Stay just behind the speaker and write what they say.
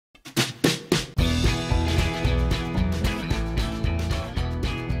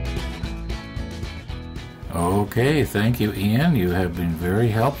Okay, thank you, Ian. You have been very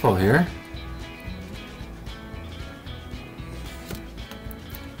helpful here.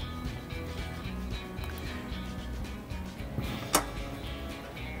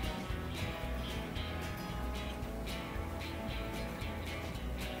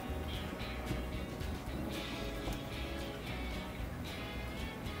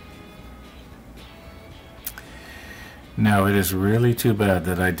 Now, it is really too bad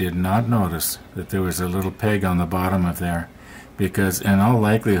that I did not notice that there was a little peg on the bottom of there, because in all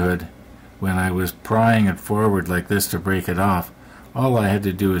likelihood, when I was prying it forward like this to break it off, all I had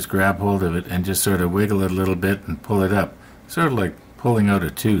to do is grab hold of it and just sort of wiggle it a little bit and pull it up, sort of like pulling out a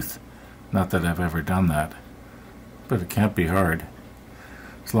tooth. Not that I've ever done that, but it can't be hard,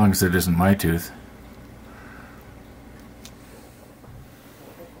 as long as it isn't my tooth.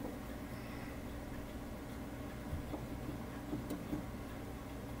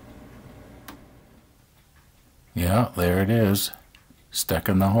 Yeah, there it is, stuck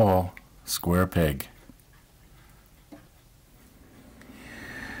in the hole, square peg.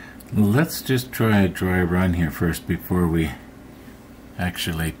 Let's just try a dry run here first before we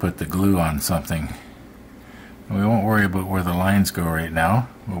actually put the glue on something. We won't worry about where the lines go right now.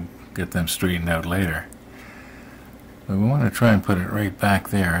 We'll get them straightened out later. But we want to try and put it right back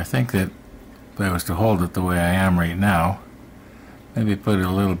there. I think that if I was to hold it the way I am right now, maybe put a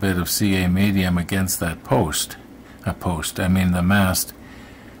little bit of CA medium against that post. I mean the mast,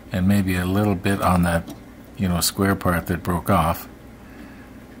 and maybe a little bit on that, square part that broke off.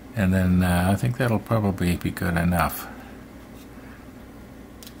 And then I think that'll probably be good enough.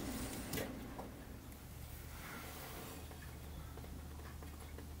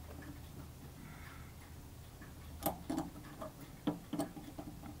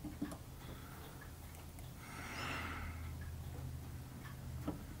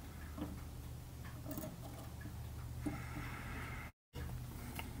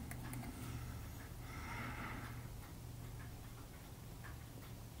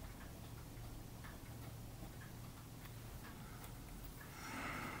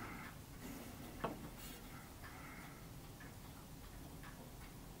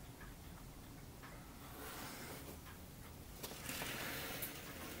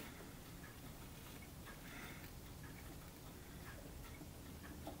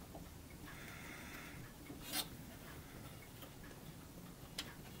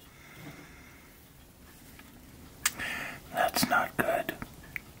 That's not good.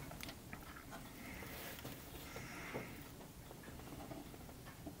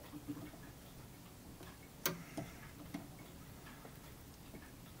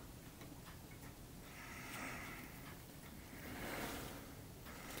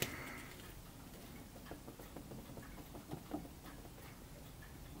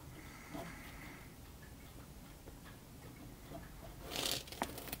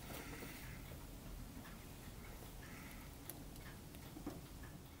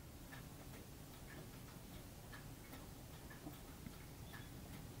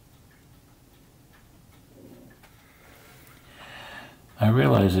 I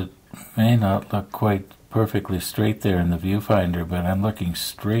realize it may not look quite perfectly straight there in the viewfinder, but I'm looking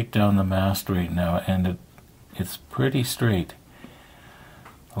straight down the mast right now, and it's pretty straight.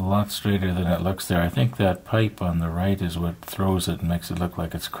 A lot straighter than it looks there. I think that pipe on the right is what throws it and makes it look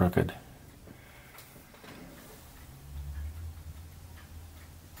like it's crooked.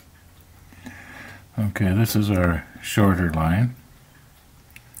 Okay, this is our shorter line.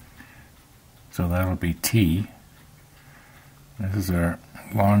 So that'll be T. This is our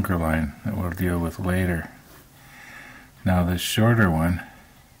longer line that we'll deal with later. Now this shorter one,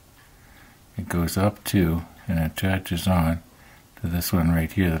 it goes up to and attaches on to this one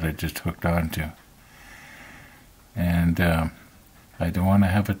right here that I just hooked onto. And I don't want to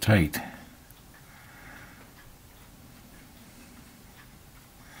have it tight.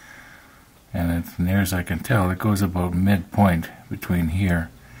 And as near as I can tell, it goes about midpoint between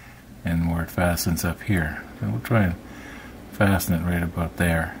here and where it fastens up here. So we'll try and fasten it right about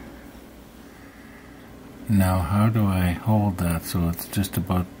there. Now how do I hold that so it's just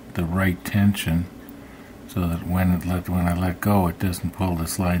about the right tension, so that when I let go it doesn't pull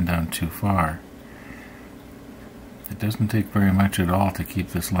this line down too far? It doesn't take very much at all to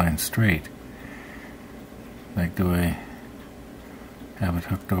keep this line straight. Like, do I have it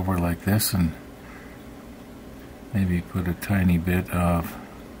hooked over like this and maybe put a tiny bit of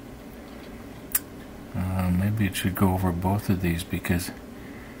maybe it should go over both of these, because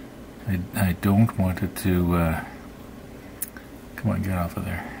I don't want it to come on, get off of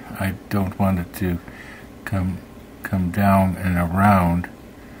there. I don't want it to come down and around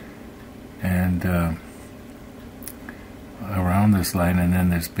and around this line, and then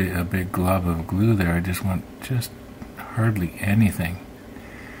there's a big glob of glue there. I just want just hardly anything.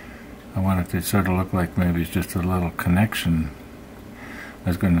 I want it to sort of look like maybe it's just a little connection. I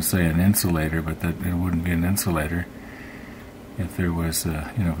was going to say an insulator, but that it wouldn't be an insulator if there was,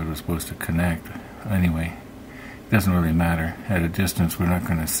 if it was supposed to connect. Anyway, it doesn't really matter. At a distance, we're not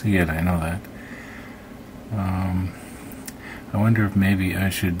going to see it. I know that. I wonder if maybe I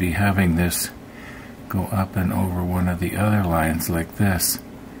should be having this go up and over one of the other lines like this,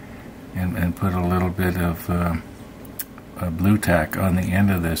 and put a little bit of a blue tack on the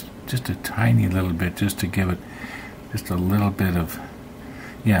end of this, just a tiny little bit, just to give it just a little bit of,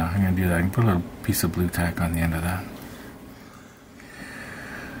 yeah, I'm going to do that. I can put a little piece of blue tack on the end of that.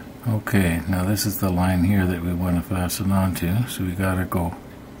 Okay, now this is the line here that we want to fasten onto, so we got to go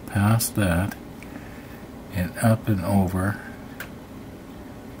past that and up and over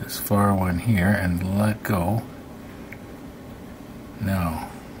this far one here and let go. Now,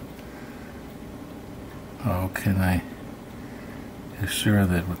 how can I assure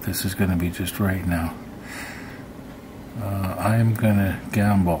that this is going to be just right now? I'm going to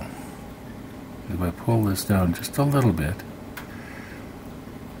gamble. If I pull this down just a little bit,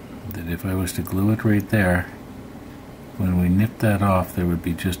 that if I was to glue it right there, when we nip that off, there would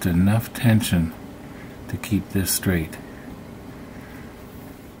be just enough tension to keep this straight.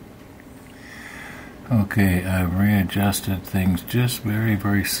 Okay, I've readjusted things just very,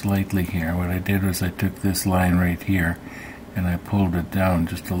 very slightly here. What I did was I took this line right here and I pulled it down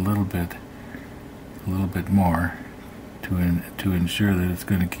just a little bit more to ensure that it's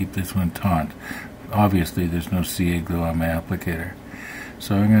going to keep this one taut. Obviously, there's no CA glue on my applicator.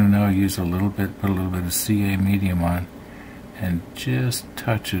 So I'm going to now use put a little bit of CA medium on and just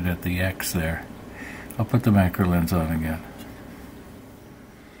touch it at the X there. I'll put the macro lens on again.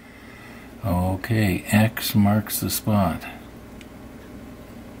 Okay, X marks the spot.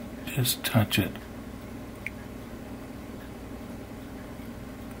 Just touch it.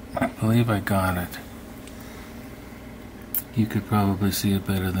 I believe I got it. You could probably see it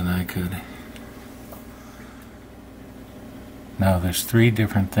better than I could. Now there's 3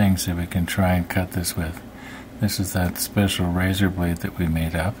 different things that we can try and cut this with. This is that special razor blade that we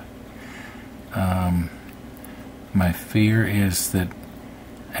made up. My fear is that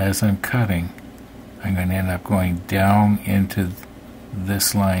as I'm cutting, I'm going to end up going down into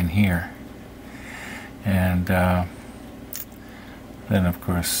this line here. And then of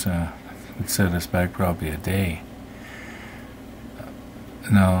course it would set us back probably a day.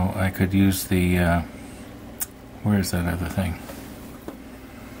 No, I could use the, where's that other thing?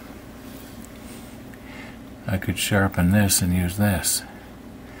 I could sharpen this and use this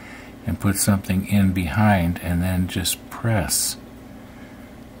and put something in behind and then just press.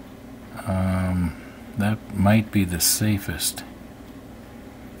 That might be the safest.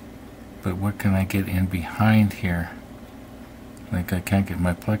 But what can I get in behind here? Like I can't get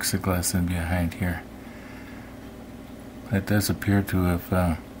my plexiglass in behind here. That does appear to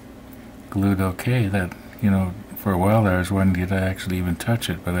have glued okay. That, for a while there I was wondering did I actually even touch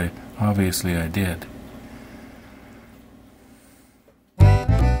it, but obviously I did.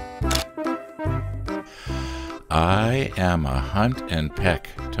 I am a hunt and peck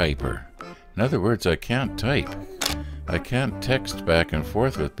typer. In other words, I can't type. I can't text back and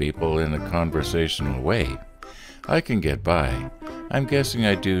forth with people in a conversational way. I can get by. I'm guessing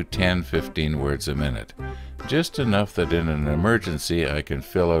I do 10-15 words a minute. Just enough that in an emergency I can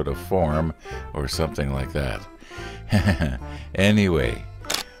fill out a form or something like that. Anyway,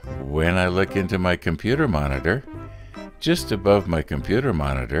 when I look into my computer monitor, just above my computer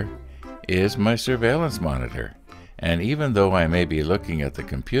monitor is my surveillance monitor. And even though I may be looking at the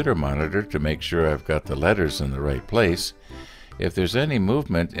computer monitor to make sure I've got the letters in the right place, if there's any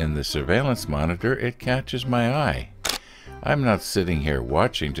movement in the surveillance monitor, it catches my eye. I'm not sitting here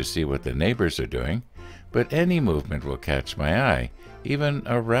watching to see what the neighbors are doing, but any movement will catch my eye, even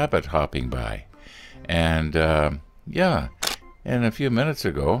a rabbit hopping by. And, and a few minutes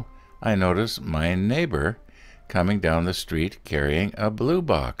ago, I noticed my neighbor coming down the street carrying a blue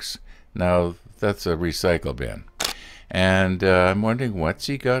box. Now, that's a recycle bin. And I'm wondering what's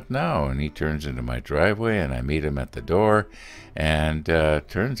he got now, and he turns into my driveway and I meet him at the door, and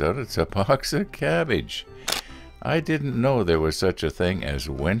turns out it's a box of cabbage. I didn't know there was such a thing as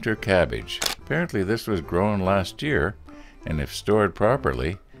winter cabbage. Apparently this was grown last year, and if stored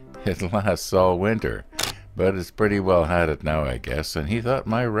properly, it lasts all winter. But it's pretty well had it now, I guess, and he thought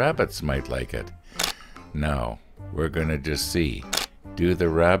my rabbits might like it. Now, we're gonna just see. Do the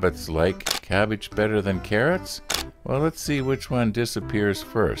rabbits like cabbage better than carrots? Well, let's see which one disappears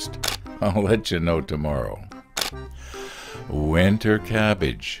first. I'll let you know tomorrow. Winter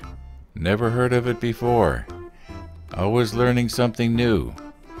cabbage. Never heard of it before. Always learning something new.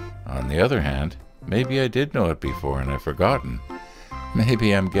 On the other hand, maybe I did know it before and I've forgotten.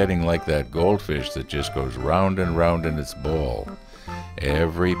 Maybe I'm getting like that goldfish that just goes round and round in its bowl.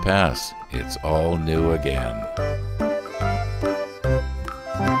 Every pass, it's all new again.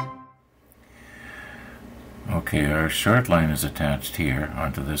 Okay, our short line is attached here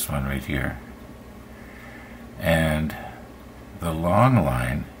onto this one right here. And the long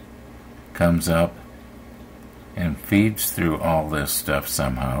line comes up and feeds through all this stuff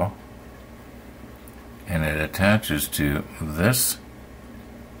somehow. And it attaches to this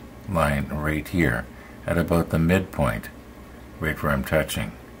line right here at about the midpoint, right where I'm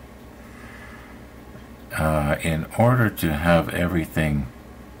touching. In order to have everything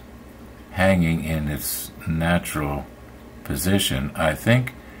hanging in its natural position, I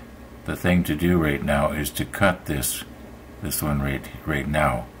think the thing to do right now is to cut this one right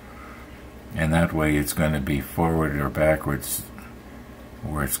now, and that way it's going to be forward or backwards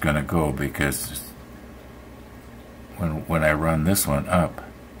where it's going to go, because when I run this one up,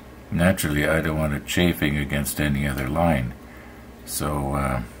 naturally I don't want it chafing against any other line.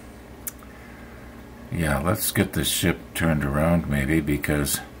 So yeah, let's get this ship turned around maybe,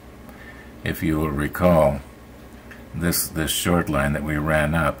 because if you will recall, this short line that we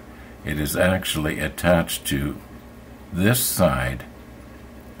ran up, it is actually attached to this side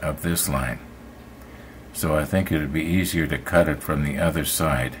of this line. So I think it would be easier to cut it from the other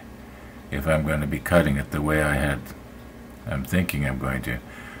side if I'm going to be cutting it the way I'm thinking I'm going to.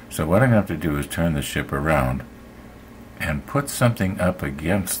 So what I'm going to have to do is turn the ship around and put something up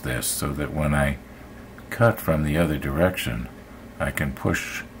against this so that when I cut from the other direction, I can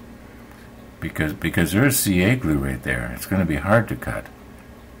push, because there is CA glue right there. It's going to be hard to cut.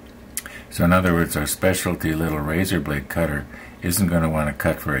 So in other words, our specialty little razor blade cutter isn't going to want to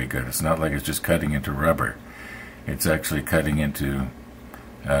cut very good. It's not like it's just cutting into rubber. It's actually cutting into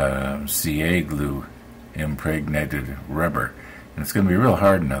CA glue impregnated rubber. And it's going to be real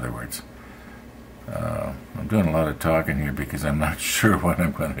hard, in other words. I'm doing a lot of talking here because I'm not sure what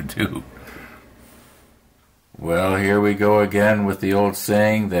I'm going to do. Well, here we go again with the old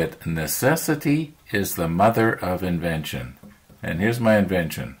saying that necessity is the mother of invention. And here's my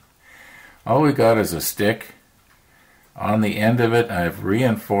invention. All we got is a stick. On the end of it, I've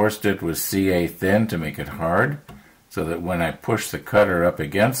reinforced it with CA thin to make it hard, so that when I push the cutter up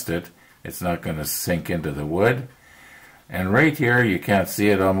against it, it's not going to sink into the wood. And right here, you can't see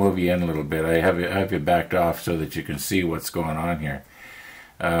it. I'll move you in a little bit. I have you backed off so that you can see what's going on here.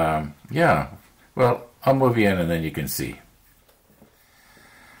 Yeah, well, I'll move you in and then you can see.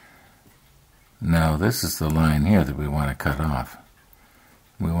 Now, this is the line here that we want to cut off.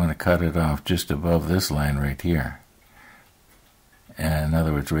 We want to cut it off just above this line right here. And in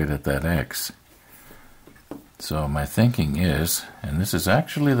other words, right at that X. So my thinking is, and this is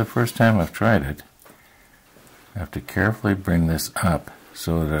actually the first time I've tried it, I have to carefully bring this up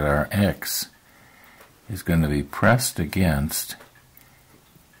so that our X is going to be pressed against,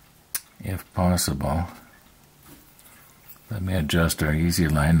 if possible. Let me adjust our easy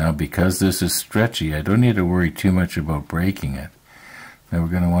line. Now, because this is stretchy, I don't need to worry too much about breaking it. Now we're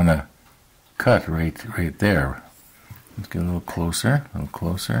going to want to cut right there. Let's get a little closer, a little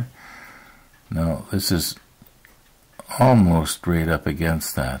closer. Now, this is almost right up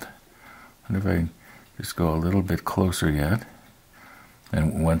against that. I wonder if I can just go a little bit closer yet.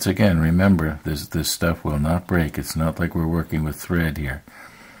 And once again, remember, this stuff will not break. It's not like we're working with thread here.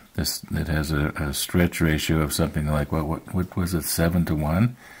 It has a stretch ratio of something like, what was it, 7 to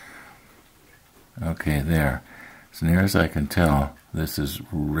 1? Okay, there. As near as I can tell, this is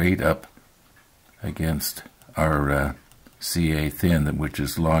right up against our CA thin, which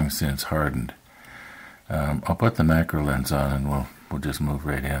is long since hardened. I'll put the macro lens on and we'll just move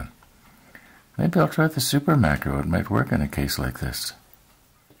right in. Maybe I'll try the super macro. It might work in a case like this.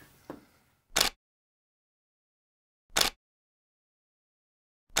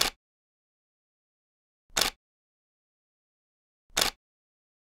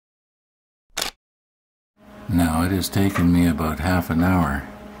 Now, it has taken me about half an hour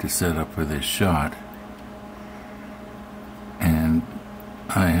to set up for this shot, and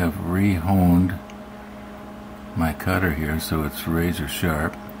I have re-honed my cutter here so it's razor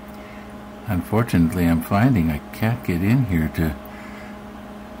sharp. Unfortunately, I'm finding I can't get in here to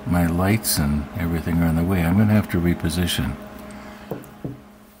my lights, and everything are in the way. I'm going to have to reposition.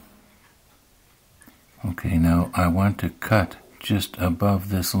 Okay, now I want to cut just above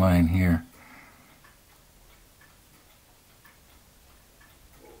this line here.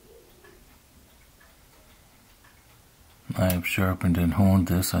 I I've sharpened and honed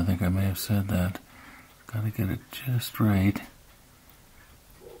this. I think I may have said that. Got to get it just right.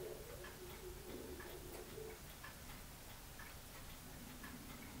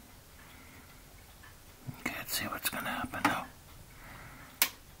 Okay, let's see what's going to happen now.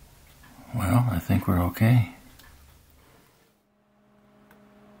 Well, I think we're okay.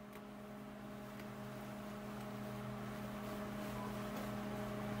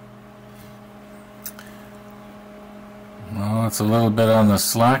 Well, it's a little bit on the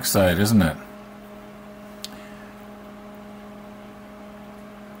slack side, isn't it?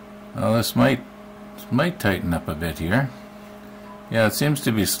 Well, this might tighten up a bit here. Yeah, it seems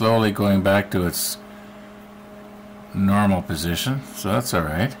to be slowly going back to its normal position, so that's all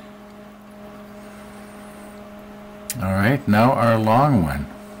right. All right, now our long one.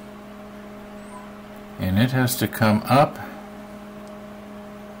 And it has to come up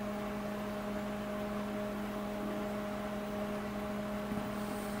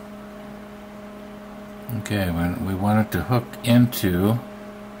okay, when we want it to hook into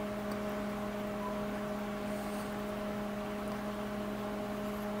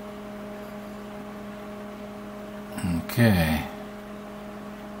okay.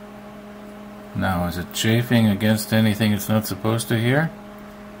 Now, is it chafing against anything it's not supposed to here?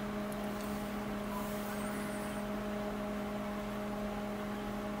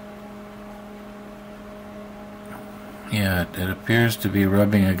 Yeah, it appears to be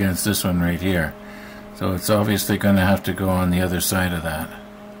rubbing against this one right here. So it's obviously going to have to go on the other side of that.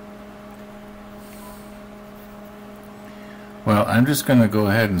 Well, I'm just going to go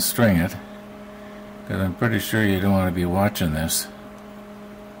ahead and string it, because I'm pretty sure you don't want to be watching this.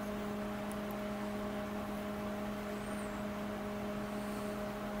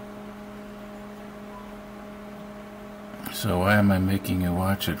 So why am I making you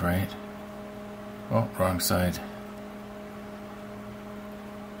watch it, right? Oh, wrong side.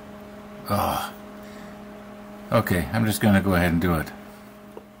 Oh. Okay, I'm just going to go ahead and do it.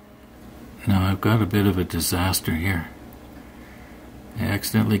 Now I've got a bit of a disaster here. I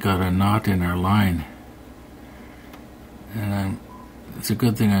accidentally got a knot in our line. And it's a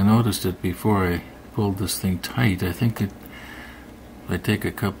good thing I noticed it before I pulled this thing tight. I think if I take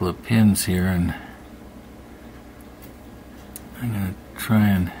a couple of pins here and I'm going to try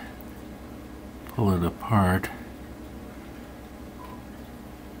and pull it apart.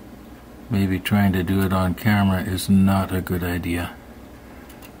 Maybe trying to do it on camera is not a good idea.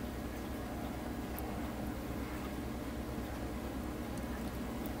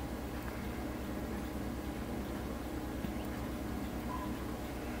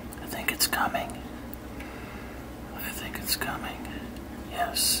 I think it's coming. I think it's coming.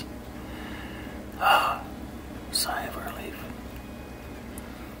 Yes. Ah, sigh of relief.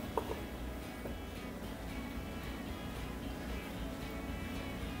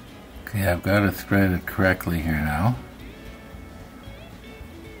 Okay, I've got it threaded correctly here now.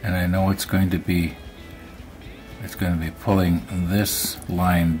 And I know it's going to be pulling this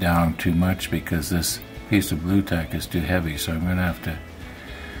line down too much because this piece of blue tack is too heavy, so I'm going to have to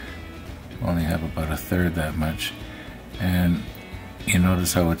only have about a third that much. And you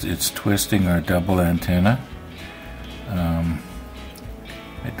notice how it's twisting our double antenna.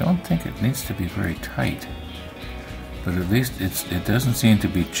 I don't think it needs to be very tight, but at least it doesn't seem to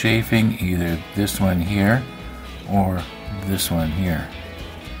be chafing either this one here or this one here.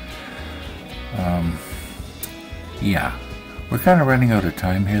 Yeah, we're kind of running out of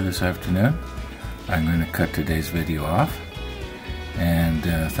time here this afternoon. I'm going to cut today's video off, and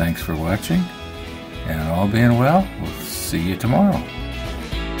thanks for watching, and all being well, we'll see you tomorrow.